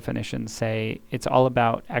couple definitions say it's all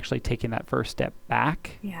about actually taking that first step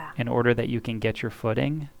back Yeah, in order that you can get your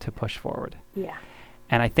footing to push forward. yeah,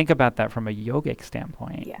 And I think about that from a yogic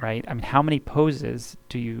standpoint, yeah. right? I mean, how many poses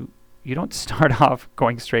do you don't start off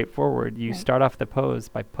going straight forward. You Right. start off the pose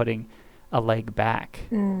by putting a leg back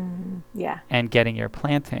Yeah, and getting your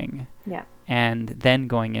planting yeah, and then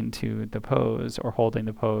going into the pose or holding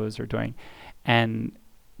the pose or doing, and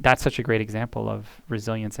that's such a great example of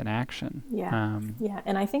resilience in action. yeah, yeah.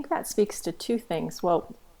 And I think that speaks to two things.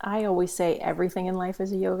 Well, I always say everything in life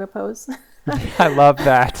is a yoga pose. I love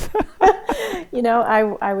that.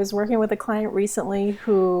 I was working with a client recently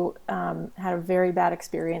who had a very bad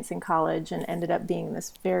experience in college and ended up being in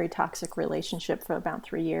this very toxic relationship for about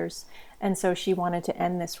 3 years. And so she wanted to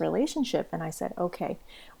end this relationship. And I said, okay,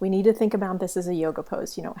 we need to think about this as a yoga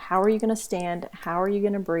pose. How are you going to stand? How are you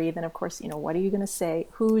going to breathe? And of course, what are you going to say?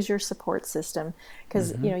 Who's your support system?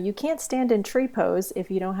 Because, Hmm. you can't stand in tree pose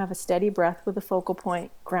if you don't have a steady breath with a focal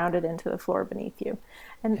point grounded into the floor beneath you.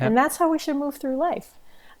 And Yep, that's how we should move through life.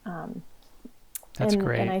 Um, that's and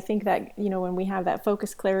great. I think that, when we have that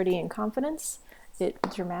focus, clarity, and confidence, it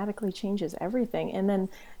dramatically changes everything. And then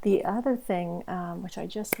the other thing, which I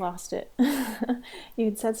just lost it, you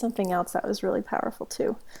had said something else that was really powerful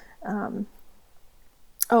too. Um,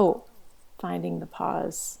 oh, finding the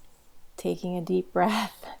pause, taking a deep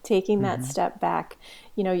breath, taking that Hmm. step back.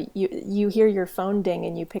 You hear your phone ding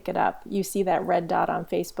and you pick it up. You see that red dot on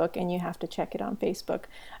Facebook and you have to check it on Facebook.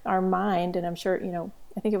 Our mind, and I'm sure,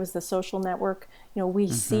 I think it was the social network, we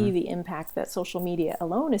see Hmm. the impact that social media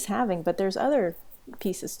alone is having, but there's other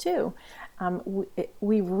pieces too.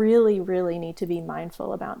 We really, really need to be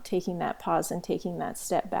mindful about taking that pause and taking that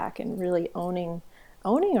step back and really owning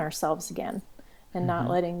ourselves again and not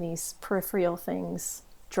Hmm. letting these peripheral things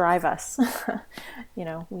drive us.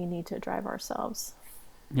 We need to drive ourselves.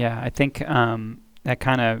 Yeah, I think that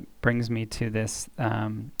kind of brings me to this.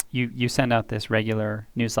 You send out this regular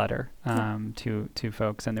newsletter Yeah. to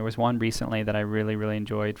folks, and there was one recently that I really really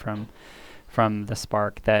enjoyed from the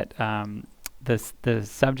Spark. That the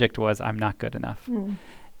subject was "I'm not good enough," Mm.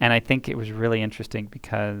 and I think it was really interesting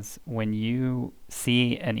because when you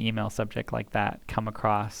see an email subject like that come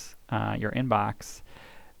across your inbox,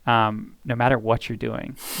 no matter what you're doing,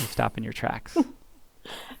 you stop in your tracks.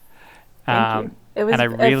 Thank you. Um, and I It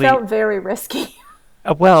really felt very risky.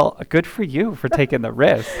 Well, good for you for taking the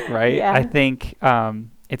risk, right? I Yeah. think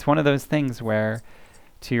it's one of those things where,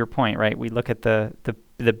 to your point, right? We look at the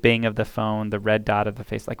bing of the phone, the red dot of the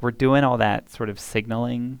face, like we're doing all that sort of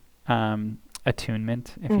signaling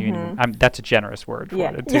attunement. If you even, Mm-hmm. that's a generous word for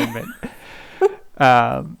Yeah. it, Yeah. attunement.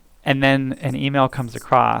 And then an email comes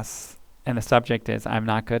across, and the subject is "I'm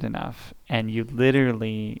not good enough," and you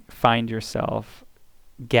literally find yourself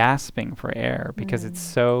gasping for air because it's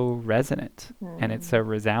Mm. so resonant and it's so Mm.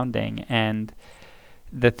 resounding. And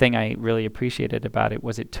the thing I really appreciated about it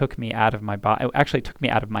was it took me out of my body. It actually took me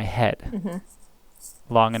out of my head Mm-hmm.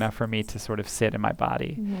 long enough for me to sort of sit in my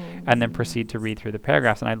body and then Mm. proceed to read through the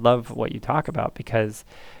paragraphs. And I love what you talk about because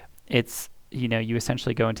it's, you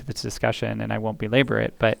essentially go into this discussion, and I won't belabor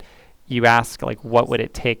it, but you ask, like, what would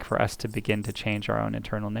it take for us to begin to change our own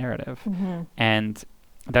internal narrative? Mm-hmm. And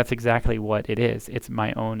that's exactly what it is. It's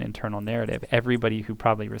my own internal narrative. Everybody who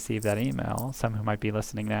probably received that email, some who might be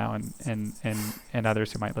listening now and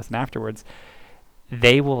others who might listen afterwards,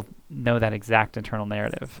 they will know that exact internal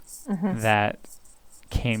narrative Mm-hmm. that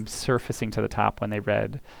came surfacing to the top when they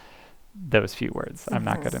read those few words. I'm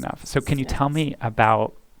not good Mm-hmm. enough. So can you Yeah. tell me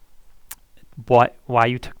about why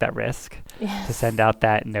you took that risk Yeah. to send out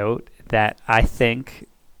that note that I think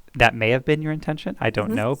that may have been your intention. I don't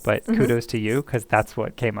Mm-hmm. know, but Mm-hmm. kudos to you because that's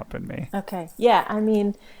what came up in me. Okay. Yeah. I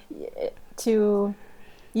mean, to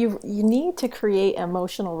you need to create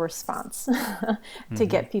emotional response to Hmm.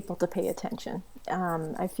 get people to pay attention.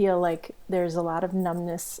 I feel like there's a lot of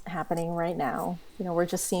numbness happening right now. We're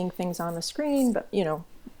just seeing things on the screen, but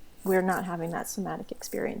we're not having that somatic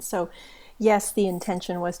experience. So, yes, the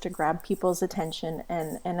intention was to grab people's attention,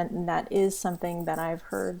 and that is something that I've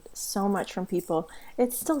heard so much from people.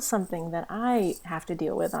 It's still something that I have to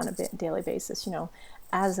deal with on a daily basis.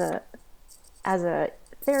 As a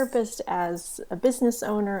therapist, as a business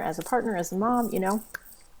owner, as a partner, as a mom. You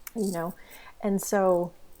know, and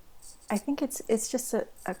so I think it's just a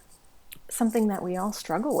something that we all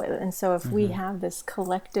struggle with. And so if we Mm-hmm. have this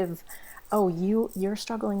collective, oh, you're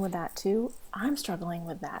struggling with that too, I'm struggling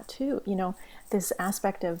with that too, this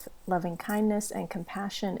aspect of loving kindness and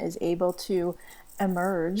compassion is able to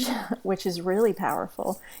emerge, which is really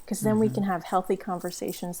powerful, because then we Mm-hmm. can have healthy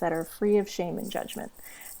conversations that are free of shame and judgment.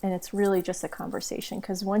 And it's really just a conversation,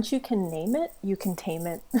 because once you can name it, you can tame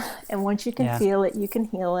it. And once you can Yeah. feel it, you can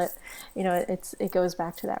heal it. It goes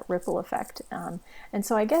back to that ripple effect. And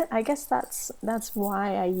so I guess that's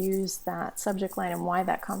why I use that subject line and why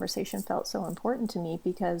that conversation felt so important to me,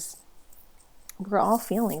 because we're all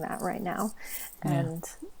feeling that right now. Yeah. And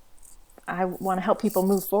I want to help people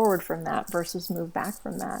move forward from that versus move back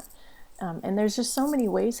from that. And there's just so many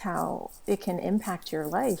ways how it can impact your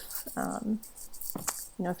life.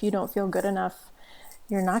 If you don't feel good enough,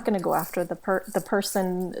 you're not going to go after the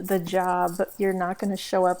person, the job. You're not going to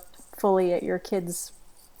show up fully at your kids'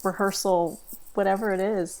 rehearsal, whatever it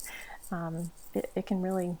is. It can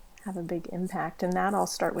really have a big impact, and that all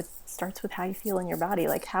starts with how you feel in your body.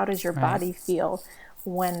 Like, how does your Right. body feel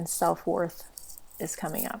when self-worth is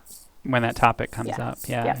coming up? When that topic comes Yeah. up.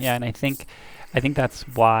 Yeah. Yes. Yeah. And I think that's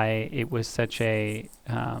why it was such a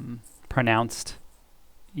pronounced,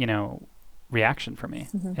 you know, reaction for me.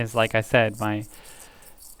 Mm-hmm. Is like I said, I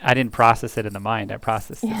didn't process it in the mind. I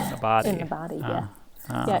processed it in the body. In the body, yeah.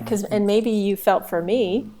 Yeah, Um, because and maybe you felt for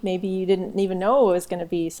me, maybe you didn't even know it was going to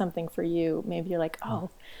be something for you. Maybe you're like, oh,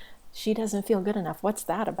 she doesn't feel good enough. What's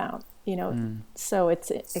that about? mm, So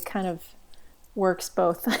it kind of works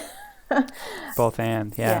both. both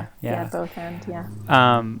and Yeah, yeah. both end, yeah.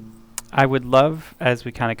 I would love, as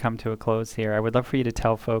we kind of come to a close here, I would love for you to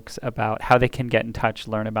tell folks about how they can get in touch,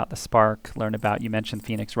 learn about the Spark, learn about, you mentioned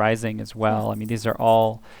Phoenix Rising as well. Yeah. I mean, these are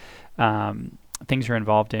all things you're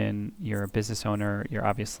involved in. You're a business owner. You're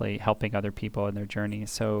obviously helping other people in their journey.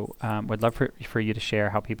 So would love for you to share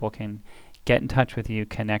how people can get in touch with you,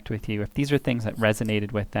 connect with you. If these are things that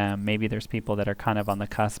resonated with them, maybe there's people that are kind of on the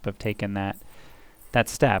cusp of taking that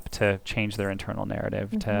step to change their internal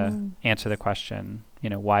narrative, to Mm-hmm. answer the question,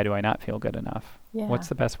 why do I not feel good enough? Yeah. What's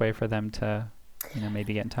the best way for them to,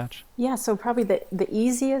 maybe get in touch? Yeah, so probably the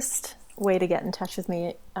easiest way to get in touch with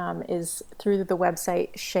me is through the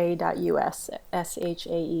website shae.us,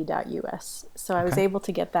 shae.us. So I was Okay. able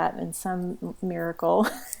to get that in some miracle.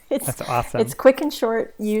 It's That's awesome. it's quick and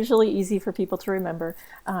short, usually easy for people to remember.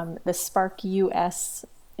 The Spark US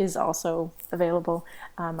is also available.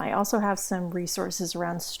 I also have some resources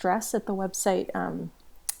around stress at the website,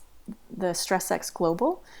 the StressX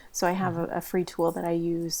Global. So I have a free tool that I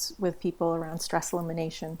use with people around stress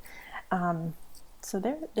elimination. So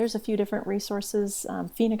there's a few different resources.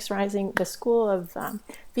 Phoenix Rising,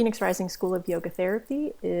 Phoenix Rising School of Yoga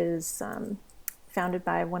Therapy is founded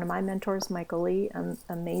by one of my mentors, Michael Lee.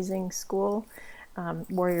 Amazing school.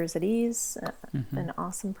 Warriors at Ease, an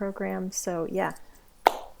awesome program. So yeah,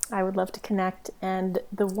 I would love to connect. And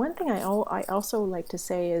the one thing I also like to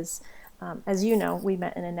say is, as you know, we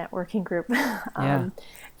met in a networking group. Yeah.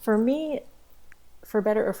 For me, for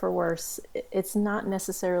better or for worse, it's not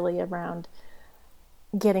necessarily around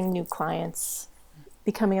getting new clients,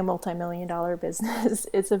 becoming a multi-million-dollar business.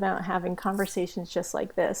 It's about having conversations just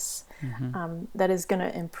like this that is going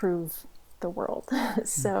to improve the world.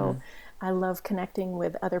 So I love connecting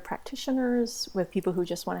with other practitioners, with people who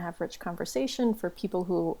just want to have rich conversation, for people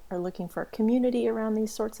who are looking for a community around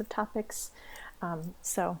these sorts of topics.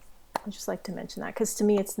 So I just like to mention that, because to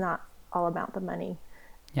me, it's not all about the money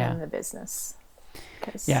Yeah. and the business.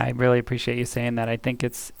 Yeah, I really appreciate you saying that. I think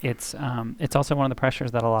it's also one of the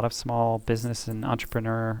pressures that a lot of small business and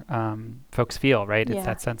entrepreneur folks feel, right? It's Yeah.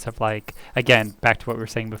 that sense of like, again, back to what we were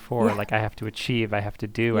saying before, Yeah. like I have to achieve, I have to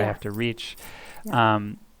do, I Yeah. have to reach. Yeah.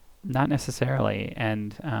 Not necessarily.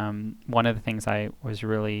 And one of the things I was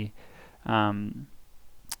really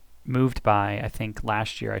moved by, I think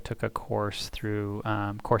last year I took a course through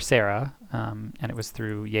Coursera, and it was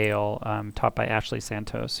through Yale, taught by Ashley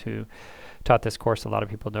Santos, who taught this course a lot of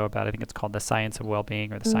people know about. I think it's called The Science of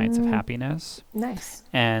Well-Being, or The Science of Happiness. Nice.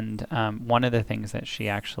 And one of the things that she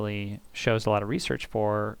actually shows a lot of research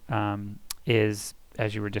for is,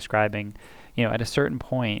 as you were describing, at a certain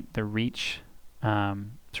point, the reach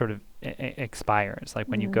sort of expires. Like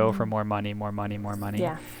when you go for more money,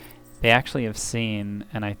 Yeah. they actually have seen,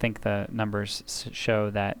 and I think the numbers show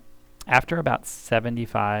that after about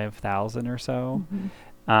 75,000 or so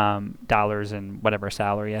dollars in whatever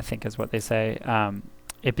salary, I think is what they say,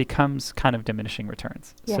 it becomes kind of diminishing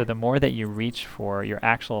returns. Yeah. So the more that you reach for, your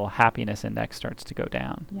actual happiness index starts to go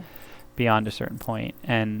down beyond a certain point.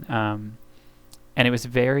 And it was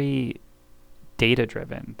very data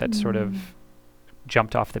driven, that sort of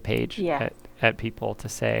jumped off the page Yeah. at people to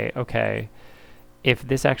say, okay, if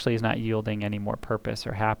this actually is not yielding any more purpose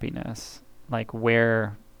or happiness, like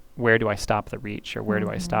where do I stop the reach, or where do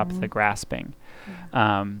I stop the grasping?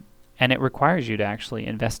 Yeah. And it requires you to actually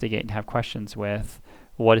investigate and have questions with,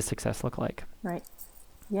 what does success look like? Right.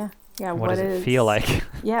 Yeah. Yeah. What does it feel like?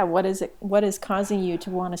 Yeah. What is causing you to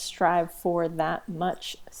want to strive for that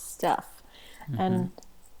much stuff? And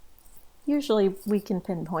usually we can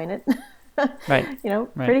pinpoint it, Right.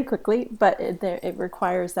 Right. pretty quickly, but it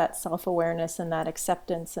requires that self-awareness and that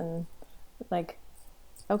acceptance, and like,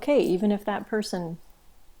 okay, even if that person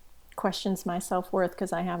questions my self-worth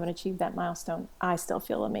because I haven't achieved that milestone, I still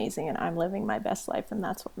feel amazing and I'm living my best life, and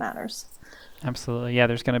that's what matters. Absolutely. Yeah,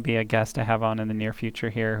 there's going to be a guest I have on in the near future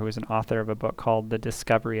here who is an author of a book called The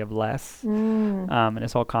Discovery of Less. And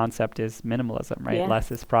his whole concept is minimalism, right? Yeah.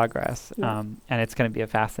 Less is progress. Yeah. And it's going to be a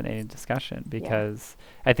fascinating discussion because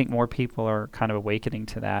I think more people are kind of awakening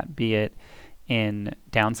to that, be it in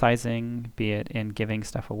downsizing, be it in giving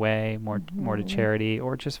stuff away, more to charity,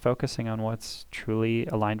 or just focusing on what's truly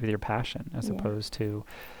aligned with your passion as opposed to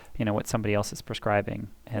what somebody else is prescribing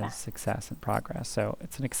as success and progress. So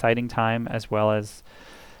it's an exciting time as well as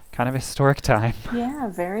kind of a historic time. Yeah,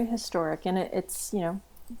 very historic. And it's,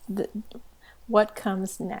 what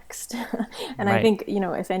comes next? And I think,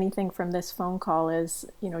 if anything from this phone call is,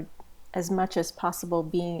 as much as possible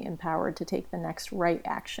being empowered to take the next right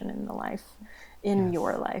action in the life, in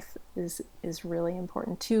your life is really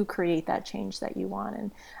important to create that change that you want.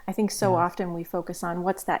 And I think so often we focus on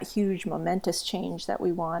what's that huge momentous change that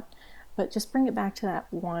we want, but just bring it back to that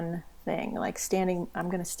one thing, like I'm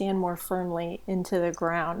going to stand more firmly into the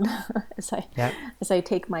ground as I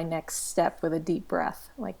take my next step with a deep breath.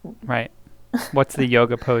 Like, right. What's the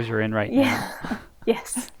yoga pose you're in right now?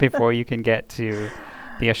 Yes. Before you can get to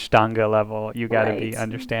the Ashtanga level, you got to be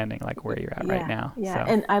understanding like where you're at right now. Yeah.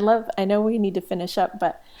 So. And I know we need to finish up,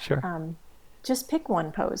 but sure. Just pick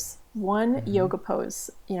one pose, one yoga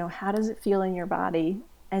pose. How does it feel in your body?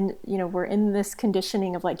 And, we're in this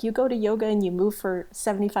conditioning of like, you go to yoga and you move for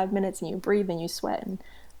 75 minutes and you breathe and you sweat.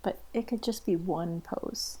 But it could just be one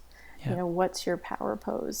pose. Yeah. What's your power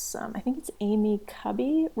pose? I think it's Amy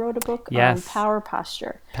Cubby wrote a book on power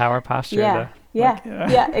posture. Power posture.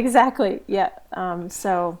 Yeah, exactly. Yeah. But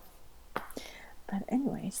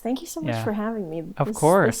anyways, thank you so much for having me. Of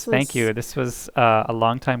course. Thank you. This was a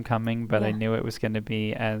long time coming, but I knew it was going to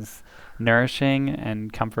be as nourishing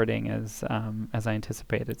and comforting as I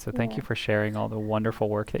anticipated. So thank you for sharing all the wonderful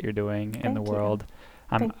work that you're doing in the world.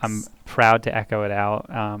 I'm proud to echo it out.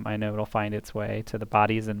 I know it'll find its way to the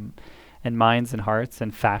bodies and minds and hearts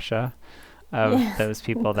and fascia of those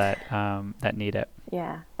people that need it.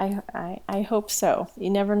 Yeah, I hope so. You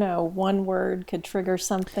never know. One word could trigger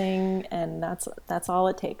something, and that's all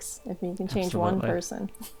it takes. If you can change one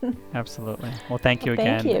person. Absolutely. Well, thank you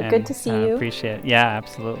again. Thank you. Good to see you. Appreciate it. Yeah,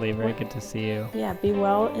 absolutely. Very good to see you. Yeah, be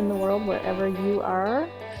well in the world wherever you are.